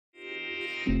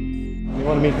You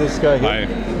want to meet this guy here?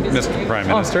 Hi, Mr. Prime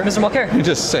Minister. Mr. Mulcair.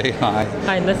 Just say hi.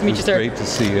 Hi, nice to meet you, sir. Great to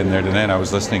see you in there today. And I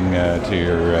was listening to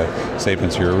your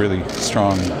statements. You're a really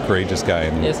strong, courageous guy,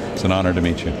 and yes. It's an honor to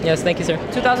meet you. Yes, thank you, sir.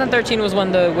 2013 was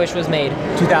when the wish was made.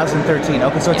 2013.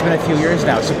 Okay, so it's been a few years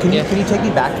now. So can you take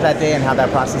me back to that day and how that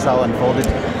process all unfolded?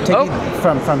 Take me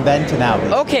from then to now.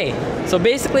 Basically. Okay, so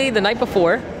basically the night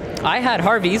before, I had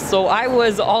Harvey's, so I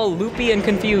was all loopy and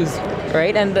confused,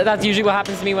 right? And that's usually what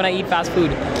happens to me when I eat fast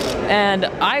food. And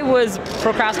I was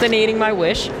procrastinating my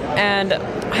wish, and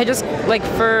I just, like,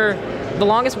 for the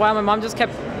longest while, my mom just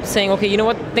kept saying, okay, you know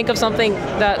what, think of something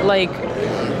that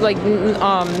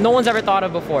no one's ever thought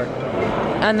of before.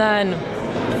 And then,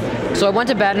 so I went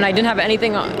to bed and I didn't have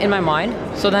anything in my mind.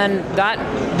 So then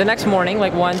the next morning,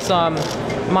 like once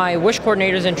my wish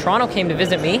coordinators in Toronto came to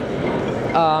visit me,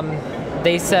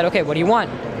 they said, okay, what do you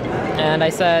want? And I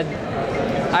said,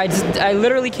 I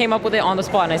literally came up with it on the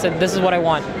spot, and I said, this is what I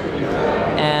want.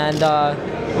 And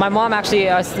my mom actually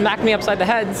smacked me upside the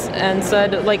heads and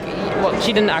said, like, well,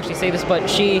 she didn't actually say this, but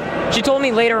she told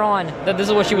me later on that this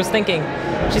is what she was thinking.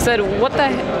 She said, what the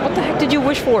heck did you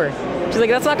wish for? She's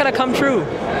like, that's not gonna come true.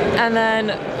 And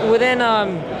then within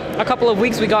a couple of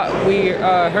weeks, we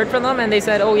heard from them, and they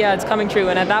said, oh yeah, it's coming true.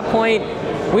 And at that point,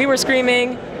 we were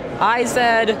screaming. I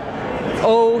said,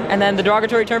 oh, and then the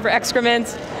derogatory term for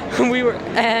excrement.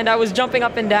 And I was jumping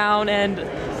up and down, and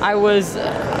I was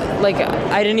like,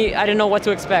 I didn't know what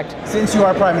to expect. Since you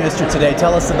are Prime Minister today,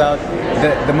 tell us about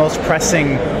the most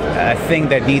pressing thing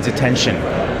that needs attention.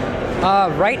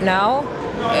 Right now,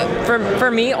 for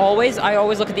me, I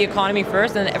always look at the economy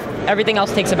first, and everything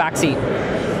else takes a backseat.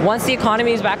 Once the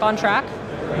economy is back on track,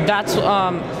 that's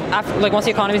once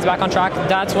the economy is back on track,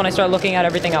 that's when I start looking at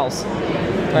everything else.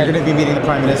 Right. You're going to be meeting the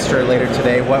Prime Minister later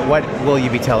today. What will you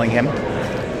be telling him?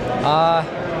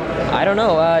 I don't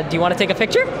know. Do you want to take a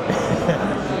picture?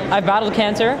 I've battled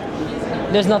cancer.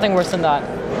 There's nothing worse than that.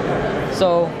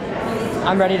 So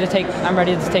I'm ready to take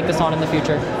this on in the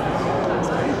future.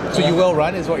 So you will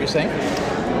run, is what you're saying?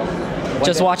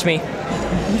 Just watch me.